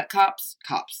basically cups,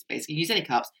 basically. Use any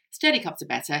cups. Sturdy cups are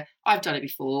better. I've done it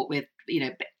before with,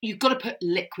 you've got to put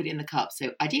liquid in the cup.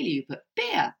 So ideally you put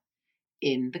beer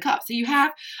in the cup. So you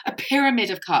have a pyramid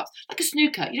of cups, like a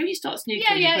snooker. You know, you start snooker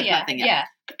and you put that thing in. A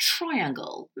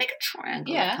triangle. Make a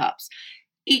triangle of cups,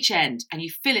 each end, and you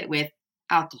fill it with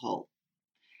alcohol.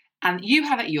 And you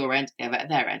have it at your end, they have it at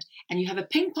their end, and you have a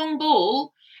ping pong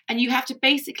ball, and you have to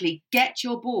basically get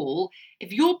your ball.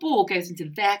 If your ball goes into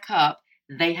their cup,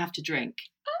 they have to drink.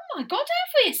 Oh my God, how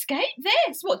have we escaped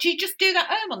this? What, do you just do that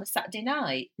home on a Saturday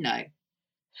night? No.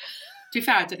 To be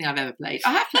fair, I don't think I've ever played.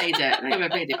 I have played it. I don't think I've ever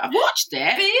played it. I've watched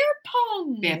it. Beer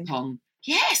pong. Beer pong.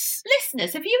 Yes.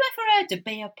 Listeners, have you ever heard of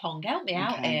beer pong? Help me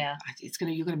out here.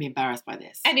 You're gonna be embarrassed by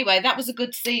this. Anyway, that was a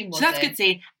good scene, wasn't it? So that's a good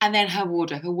scene. And then her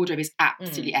wardrobe. Her wardrobe is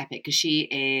absolutely epic because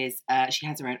she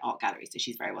has her own art gallery, so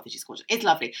she's very wealthy. She's gorgeous. It's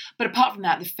lovely. But apart from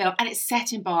that, the film, and it's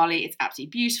set in Bali. It's absolutely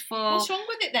beautiful. What's wrong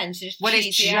with it then? It's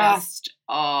just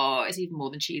it's even more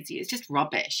than cheesy. It's just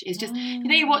rubbish. It's just,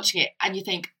 you're watching it and you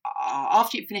think,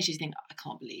 after it finishes, you think, I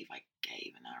can't believe I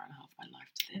gave an hour and a half of my life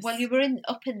to this. Well, you were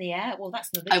up in the air. Well, that's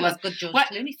another good George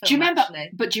Clooney film, do you remember? Actually.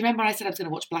 But do you remember when I said I was going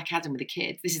to watch Black Adam with the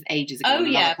kids? This is ages ago. Oh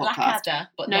yeah, Blackadder.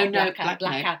 But Black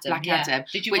Adam. Black Adam.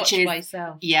 Did you watch it by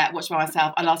yourself? Yeah, watched by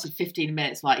myself. I lasted 15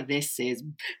 minutes like, this is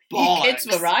bollocks. Your kids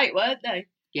were right, weren't they?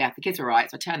 Yeah, the kids were right,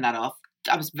 so I turned that off.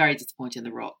 I was very disappointed in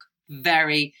The Rock.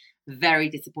 Very, very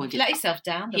disappointed. You let yourself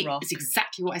down, The Rock. It's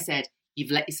exactly what I said.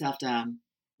 You've let yourself down.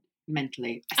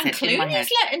 Mentally. And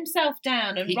Clooney's let himself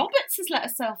down, and Roberts has let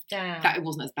herself down. That it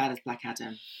wasn't as bad as Black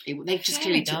Adam. They just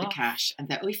clearly took the cash and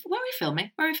thought, where are we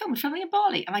filming? Where are we filming? We're filming in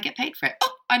Bali, and I get paid for it.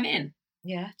 Oh, I'm in.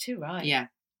 Yeah, too right. Yeah.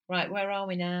 Right, where are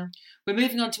we now? We're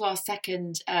moving on to our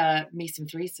second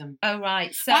Meesum threesome. Oh,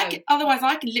 right. So otherwise,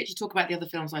 I can literally talk about the other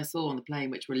films I saw on the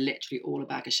plane, which were literally all a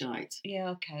bag of shite. Yeah,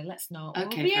 okay, let's not.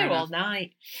 Okay, we'll be here all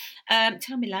night.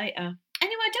 Tell me later.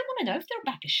 Anyway, I don't want to know if they're a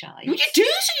bag of shite. Well, you do, so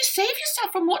you save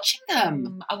yourself from watching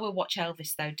them. I will watch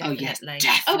Elvis, though, definitely. Oh, yes,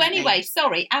 definitely. Oh, anyway,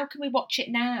 sorry. How can we watch it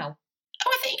now?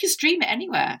 Oh, I think you can stream it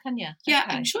anywhere. Can you? Yeah,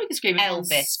 Okay. I'm sure you can stream it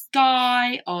Elvis. on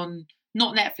Sky, on...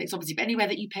 Not Netflix, obviously, but anywhere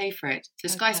that you pay for it. So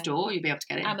Sky Store, you'll be able to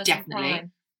get it. Amazon Definitely.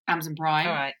 Prime. Amazon Prime.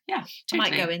 All right. Yeah, totally. I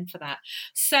might go in for that.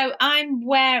 So I'm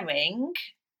wearing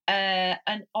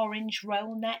an orange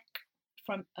roll neck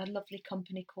from a lovely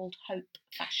company called Hope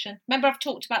Fashion. Remember, I've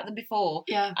talked about them before.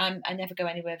 Yeah. I never go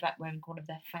anywhere without wearing one of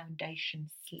their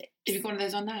foundation slips. Have you got one of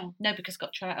those on now? No, because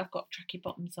I've got tracky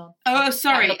bottoms on. Oh,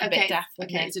 sorry. Okay.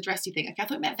 Okay, it's a dressy thing. Okay, I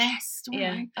thought it meant vest. Yeah.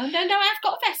 Right. Oh, no, I've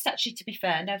got a vest, actually, to be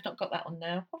fair. No, I've not got that on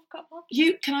now. I've got one.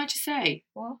 Can I just say?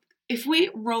 What? If we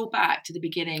roll back to the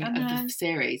beginning of the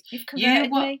series. You've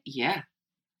converted me. Yeah.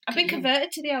 I've been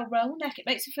converted to the old roll neck. It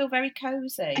makes me feel very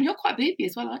cosy. And you're quite booby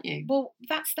as well, aren't you? Well,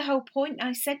 that's the whole point.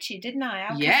 I said to you, didn't I?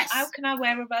 How can I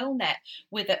wear a roll neck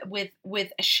with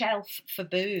a shelf for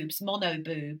boobs, mono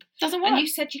boob? Doesn't work. And you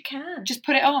said you can. Just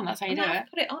put it on. That's how you do it.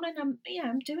 Put it on, and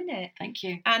I'm doing it. Thank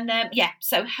you. And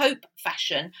so Hope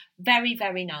Fashion, very,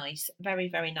 very nice, very,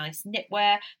 very nice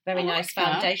knitwear, very nice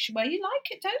foundation wear. You like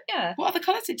it, don't you? What other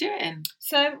colours they do it in?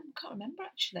 So I can't remember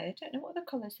actually. I don't know what other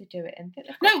colours they do it in.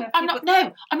 No, I'm not.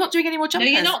 No, I'm not doing any more jumpers.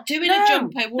 No, you're not doing a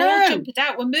jumper. We're all jumpered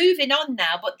out. We're moving on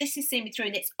now, but this is seeing me through,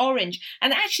 and it's orange.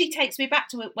 And it actually takes me back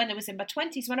to when I was in my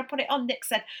 20s. When I put it on, Nick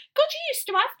said, God, you used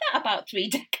to have that about 3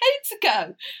 decades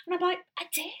ago. And I'm like, I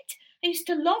did. I used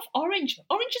to love orange.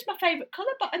 Orange is my favourite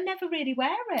colour, but I never really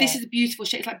wear it. This is a beautiful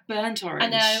shade. It's like burnt orange. I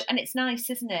know, and it's nice,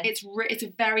 isn't it? It's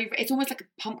almost like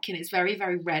a pumpkin. It's very,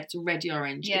 very red. It's a reddy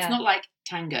orange. Yeah. It's not like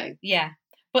tango. Yeah.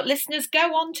 But listeners,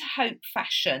 go on to Hope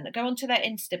Fashion. Go on to their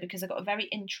Insta, because I've got a very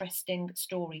interesting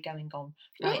story going on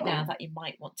right now that you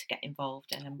might want to get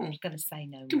involved in. I'm going to say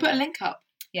no more. You can put a link up.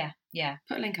 Yeah.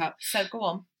 Put a link up. So go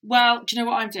on. Well, do you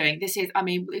know what I'm doing?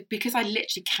 Because I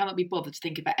literally cannot be bothered to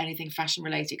think about anything fashion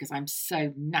related, because I'm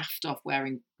so naffed off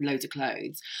wearing loads of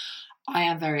clothes. I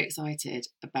am very excited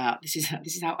about, this is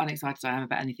how unexcited I am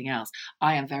about anything else.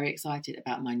 I am very excited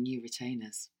about my new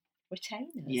retainers.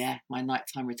 Retainers? Yeah, my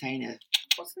nighttime retainer.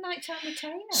 What's a nighttime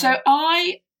retainer? So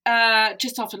I,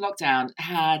 just after lockdown,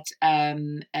 had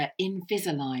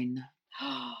Invisalign.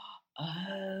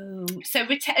 Oh, so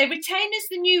retainer's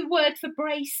the new word for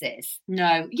braces?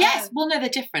 No. Yes. Well, no, they're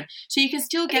different. So you can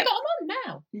still get... Have you got them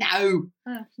on now? No.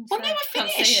 Oh, well, no, I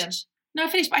finished. No, I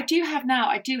finished. But I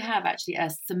do have actually a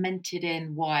cemented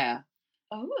in wire.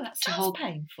 Oh, that sounds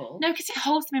painful. No, because it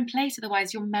holds them in place.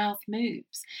 Otherwise, your mouth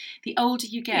moves. The older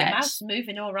you get... Your mouth's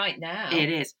moving all right now. It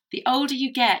is. The older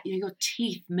you get, your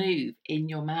teeth move in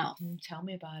your mouth. Tell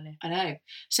me about it. I know.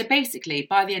 So basically,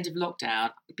 by the end of lockdown,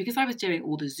 because I was doing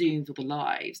all the Zooms or the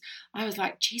lives, I was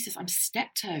like, Jesus, I'm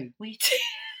steptoe.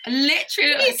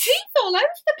 Literally. Your teeth all over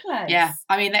the place. Yeah.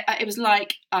 I mean, it was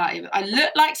like, I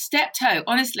looked like Steptoe.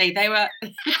 Honestly, they were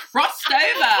crossed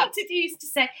over. What did you used to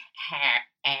say?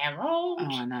 Harold. Oh,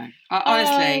 I know.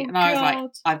 Honestly. And I was like, God.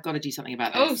 I've got to do something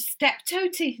about this. Oh, Steptoe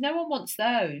teeth. No one wants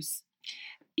those.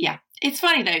 Yeah. It's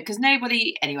funny, though, because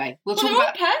nobody... Anyway, we'll talk they're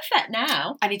about... all perfect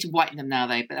now. I need to whiten them now,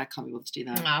 though, but I can't be able to do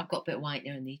that. Oh, I've got a bit of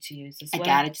whitener I need to use as well.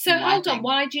 Again, so hold on,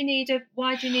 why do you need a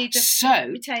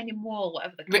retaining wall,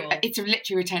 whatever they're called? It's a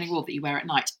literally retaining wall that you wear at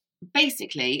night.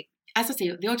 Basically, as I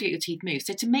say, the older you get, your teeth move.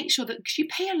 So to make sure that, because you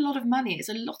pay a lot of money, it's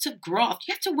a lot of graft.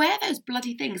 You have to wear those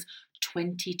bloody things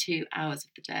 22 hours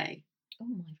of the day. Oh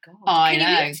my God. I know.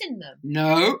 Can you eat in them?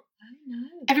 No. Oh no.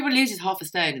 Everyone loses half a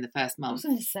stone in the first month. I was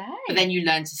going to say. But then you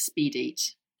learn to speed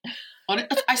eat.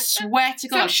 I swear to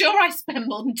God. So I'm sure I spend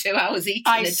more than 2 hours eating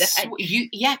a day.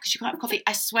 Yeah, because you can't have coffee.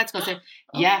 I swear to God. So,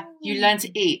 yeah, you learn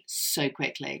to eat so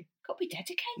quickly. Got to be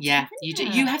dedicated. Yeah, you do.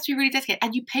 You have to be really dedicated.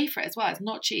 And you pay for it as well. It's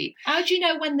not cheap. How do you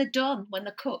know when they're done, when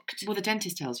they're cooked? Well, the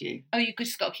dentist tells you. Oh, you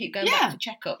just got to keep going back for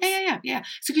checkups? Yeah.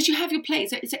 So because you have your plate.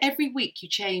 So every week you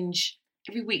change...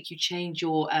 Every week you change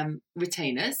your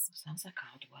retainers. Sounds like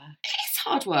hard work. It's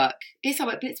hard work.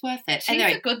 But it's worth it.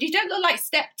 Anyway, good. You don't look like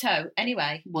Steptoe.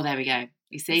 Anyway. Well, there we go.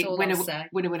 You see, winner,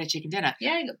 chicken dinner.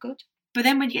 Yeah, you look good. But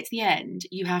then when you get to the end,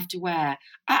 you have to wear...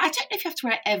 I don't know if you have to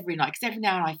wear it every night, because every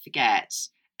now and I forget.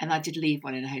 And I did leave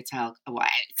one in a hotel a while.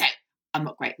 So I'm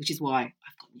not great, which is why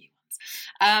I've got new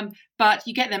ones. But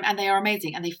you get them and they are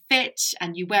amazing. And they fit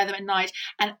and you wear them at night.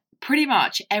 And pretty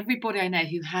much everybody I know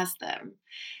who has them...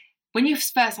 When you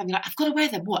first have, you're like, I've got to wear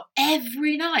them, what,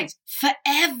 every night,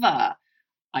 forever?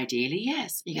 Ideally,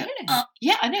 yes. You go,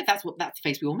 yeah, I know, that's the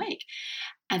face we all make.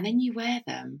 And then you wear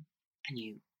them and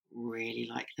you really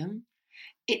like them.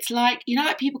 It's like,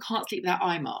 like people can't sleep without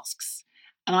eye masks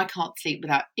and I can't sleep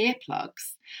without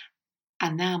earplugs.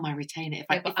 And now my retainer,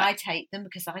 I take them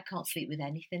because I can't sleep with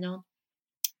anything on.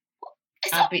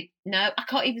 I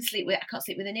can't even sleep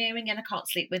with an earring and I can't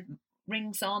sleep with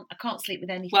rings on. I can't sleep with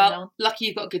anything on. Lucky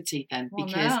you've got good teeth then. Well,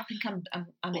 because no, I think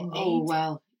I'm in need. Oh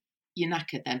well, you're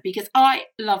knackered then, because I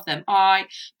love them. I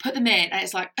put them in and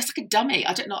it's like a dummy.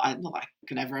 I don't know. Not that I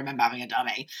can ever remember having a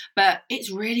dummy, but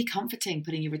it's really comforting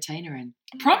putting your retainer in.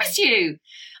 I promise you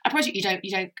you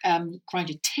don't grind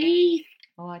your teeth.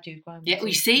 Oh, I do grind. Yeah, well,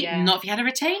 you see, not if you had a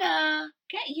retainer.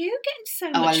 Getting so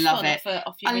much I love fun it.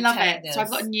 Off your I love retainers. it. So I've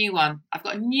got a new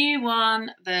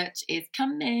one. That is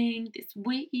coming this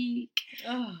week.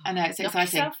 Oh, I know, it's so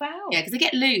exciting. Yourself out. Yeah, because they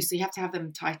get loose, so you have to have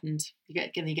them tightened. You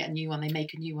get a new one. They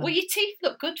make a new one. Well, your teeth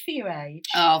look good for your age.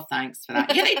 Oh, thanks for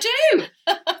that. Yeah, they do.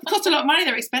 They cost a lot of money.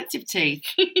 They're expensive teeth.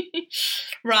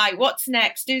 Right, what's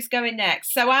next? Who's going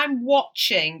next? So I'm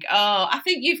watching. Oh, I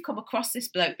think you've come across this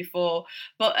bloke before,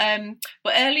 but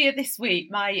earlier this week,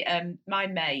 my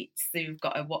mates who've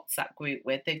got a WhatsApp group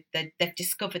with, they've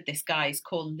discovered this guy. He's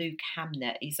called Luke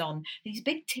Hamnet. He's a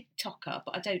big TikToker,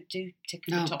 but I don't do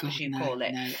TikTok as you call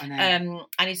it. No, I know.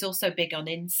 And he's also big on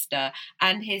Insta.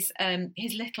 And his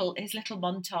little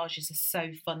montages are so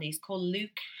funny. He's called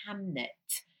Luke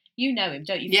Hamnet. You know him,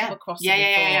 don't you? You've come across him before.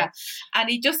 Yeah. And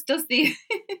he just does these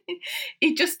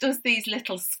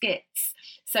little skits.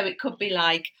 So it could be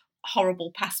like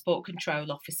horrible passport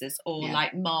control officers, or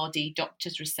like Mardy,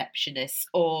 doctor's receptionists,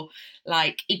 or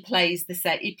like he plays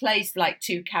like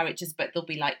two characters, but there'll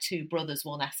be like two brothers,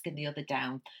 one asking the other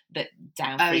down for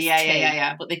his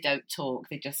tea, but they don't talk.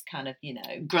 They just kind of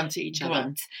grunt at each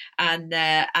other. And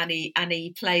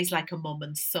he plays like a mum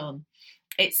and son.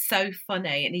 It's so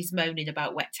funny, and he's moaning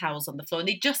about wet towels on the floor, and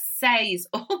he just says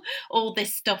all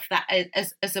this stuff that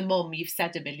as a mum you've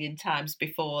said a million times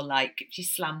before, like if you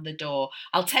slam the door,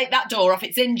 I'll take that door off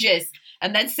its hinges,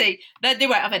 and then they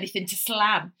won't have anything to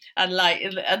slam, and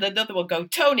another one go,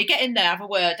 Tony, get in there, have a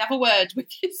word with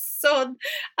your son.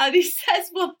 And he says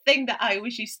one thing that I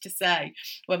always used to say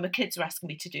when my kids were asking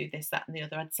me to do this, that and the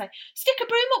other. I'd say, stick a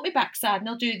broom up my backside and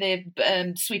I'll do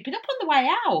the sweeping up on the way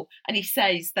out. And he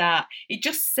says that he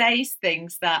just says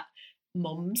things that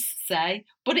mums say,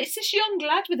 but it's this young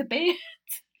lad with a beard.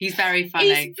 He's very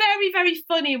funny. He's very, very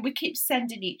funny, and we keep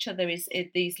sending each other these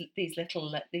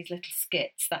little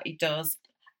skits that he does.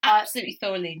 Absolutely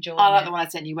thoroughly enjoying it. I like the one I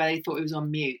sent you where they thought he was on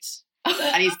mute.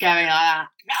 And he's going like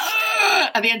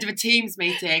that. At the end of a Teams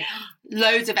meeting,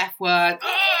 loads of F words.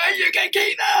 Oh, you can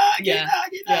keep that.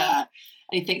 Keep that.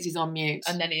 And he thinks he's on mute.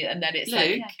 And then it's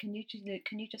Luke, like, can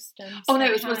you just oh no,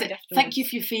 it was it? Thank you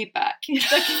for your feedback.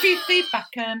 Thank you for your feedback.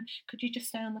 Could you just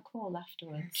stay on the call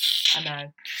afterwards? I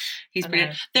know. He's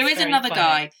brilliant. There is another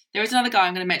guy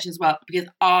I'm going to mention as well, because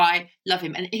I love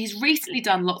him. And he's recently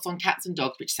done lots on cats and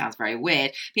dogs, which sounds very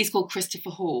weird. But he's called Christopher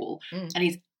Hall. And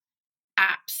he's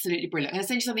absolutely brilliant. I'm going to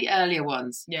send you some of the earlier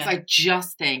ones. Yeah. I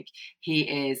just think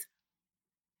he is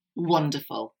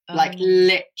wonderful. Like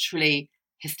literally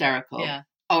hysterical. Yeah.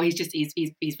 Oh, he's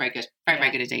very good.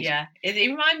 Very good indeed. Yeah. It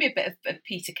reminded me a bit of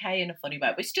Peter Kay in a funny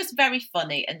way. It's just very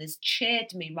funny and has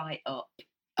cheered me right up.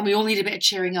 And we all need a bit of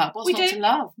cheering up. What's not to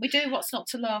love? We do. What's not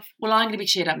to love? Well, I'm going to be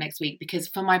cheered up next week because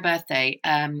for my birthday,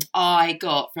 I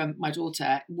got from my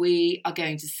daughter, we are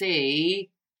going to see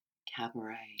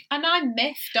Cabaret. And I'm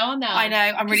miffed, aren't I? I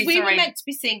know. I'm really sorry. We were meant to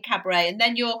be seeing Cabaret, and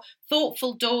then your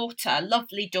thoughtful daughter,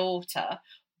 lovely daughter,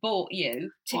 bought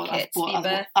you tickets for your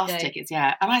birthday. Us tickets,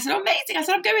 yeah. And I said, amazing. I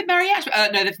said, I'm going with Mary Ash.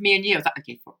 No, they're for me and you. I was like,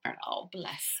 okay, fair enough. Oh,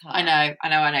 bless her. I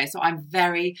know. So I'm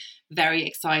very, very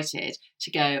excited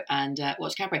to go and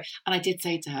watch Cabaret. And I did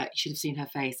say to her, you should have seen her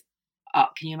face.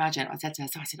 Can you imagine? I said to her,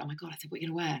 oh my God, what are you going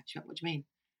to wear? She went, what do you mean?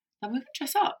 I'm going to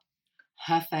dress up.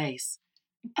 Her face.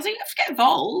 I said, you have to get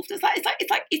involved. It's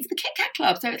the Kit Kat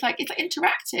Club, so it's like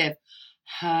interactive.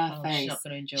 Her face. She's not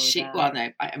going to enjoy that. Well, no,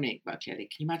 clearly.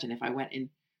 Can you imagine if I went in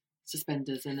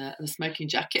suspenders and a smoking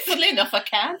jacket? Funnily enough, I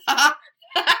can.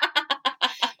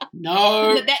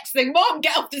 No. The next thing, Mom,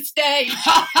 get off the stage.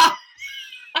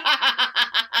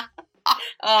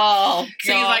 Oh, God.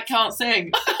 Seems like can't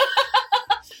sing. I thought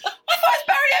it was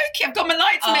karaoke. I've got my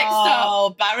lights mixed up.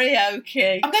 Oh,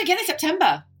 karaoke. I'm going again in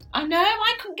September. I know,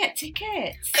 I couldn't get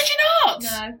tickets. Could you not?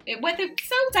 No, it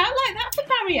sold out like that for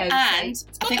karaoke. And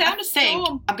it's gone down a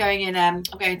storm. I'm going in. I'm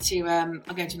going to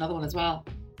another one as well.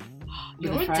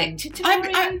 You're addicted to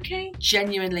karaoke. I'm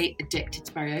genuinely addicted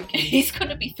to karaoke. He's going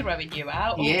to be throwing you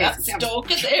out. Oh, yes. That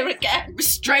stalker's here again.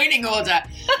 Restraining order.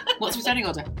 What's restraining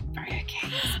order?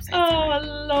 Karaoke. Oh, I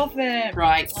love it.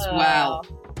 Right. Well.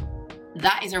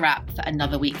 That is a wrap for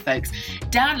another week, folks.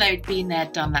 Download Been There,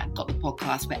 Done That, Got the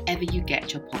Podcast wherever you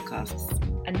get your podcasts.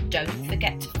 And don't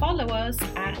forget to follow us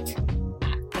at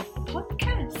Got the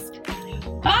Podcast.